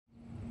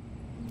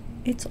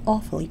It's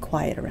awfully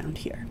quiet around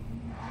here.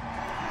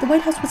 The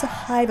White House was a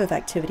hive of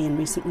activity in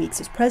recent weeks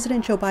as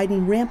President Joe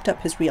Biden ramped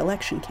up his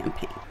re-election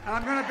campaign.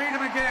 I'm going to beat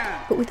him again.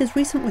 But with his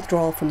recent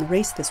withdrawal from the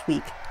race this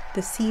week,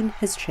 the scene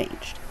has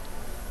changed.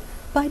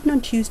 Biden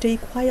on Tuesday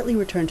quietly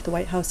returned to the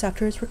White House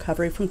after his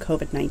recovery from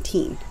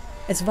COVID-19,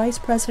 as Vice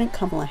President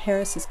Kamala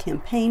Harris's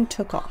campaign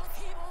took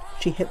off.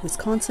 She hit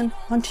Wisconsin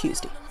on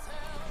Tuesday.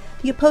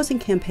 The opposing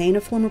campaign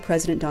of former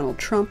President Donald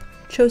Trump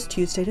chose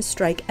Tuesday to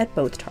strike at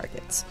both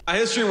targets.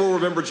 History will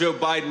remember Joe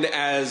Biden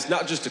as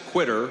not just a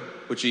quitter,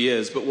 which he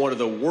is, but one of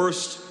the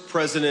worst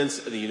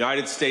presidents in the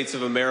United States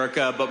of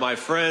America. But my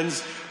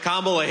friends,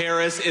 Kamala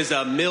Harris is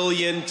a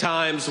million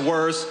times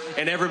worse,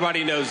 and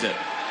everybody knows it.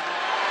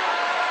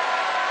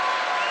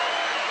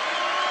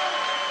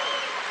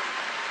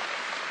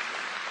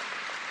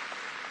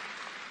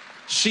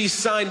 She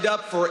signed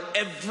up for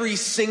every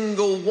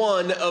single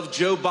one of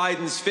Joe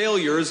Biden's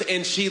failures,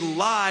 and she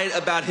lied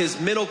about his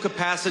mental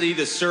capacity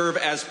to serve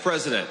as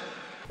president.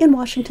 In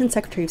Washington,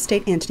 Secretary of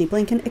State Antony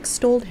Blinken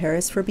extolled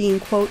Harris for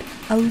being, quote,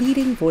 a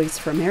leading voice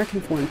for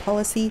American foreign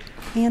policy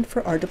and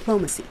for our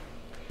diplomacy.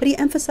 But he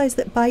emphasized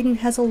that Biden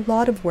has a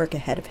lot of work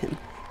ahead of him,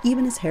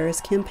 even as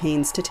Harris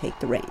campaigns to take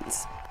the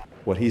reins.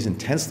 What he's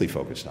intensely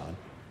focused on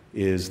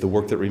is the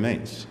work that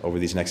remains over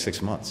these next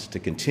 6 months to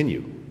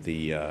continue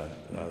the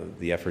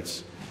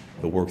efforts,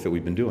 the work that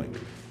we've been doing,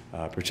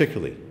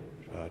 particularly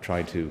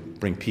trying to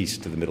bring peace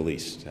to the Middle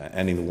East,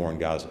 ending the war in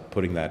Gaza,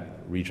 putting that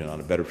region on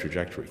a better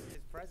trajectory.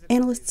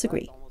 Analysts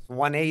agree. Almost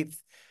 1/8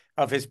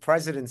 of his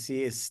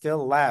presidency is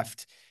still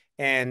left,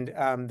 and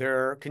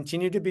there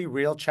continue to be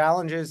real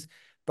challenges,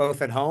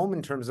 both at home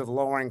in terms of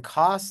lowering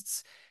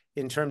costs,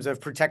 in terms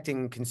of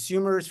protecting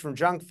consumers from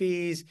junk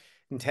fees,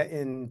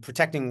 in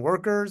protecting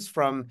workers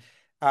from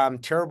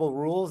terrible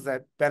rules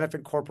that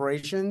benefit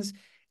corporations,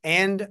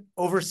 and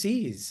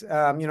overseas,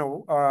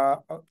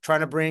 trying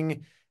to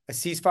bring a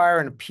ceasefire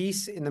and a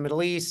peace in the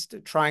Middle East,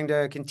 trying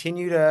to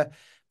continue to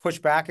push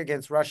back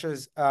against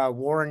Russia's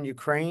war in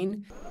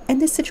Ukraine.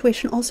 And this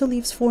situation also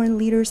leaves foreign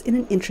leaders in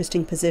an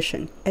interesting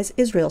position, as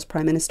Israel's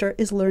prime minister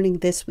is learning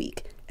this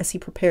week as he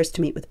prepares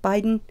to meet with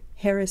Biden,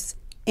 Harris,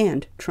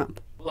 and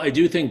Trump. Well, I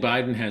do think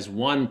Biden has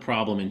one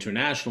problem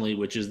internationally,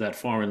 which is that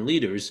foreign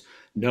leaders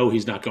know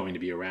he's not going to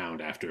be around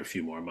after a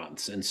few more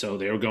months. And so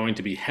they are going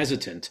to be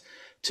hesitant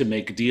to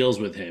make deals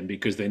with him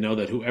because they know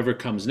that whoever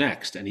comes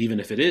next, and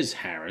even if it is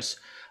Harris,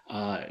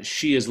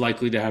 she is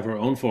likely to have her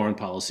own foreign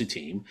policy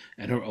team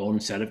and her own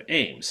set of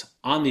aims.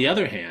 On the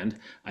other hand,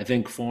 I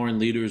think foreign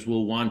leaders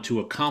will want to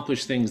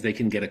accomplish things they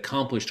can get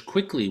accomplished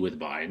quickly with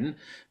Biden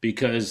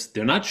because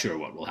they're not sure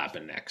what will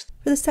happen next.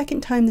 For the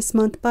second time this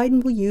month,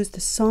 Biden will use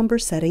the somber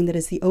setting that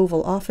is the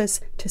Oval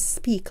Office to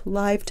speak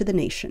live to the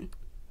nation.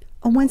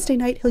 On Wednesday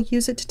night, he'll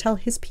use it to tell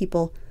his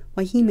people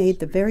why he made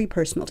the very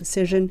personal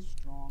decision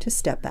to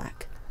step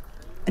back.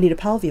 Anita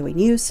Powell, VOA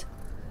News,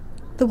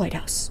 the White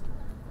House.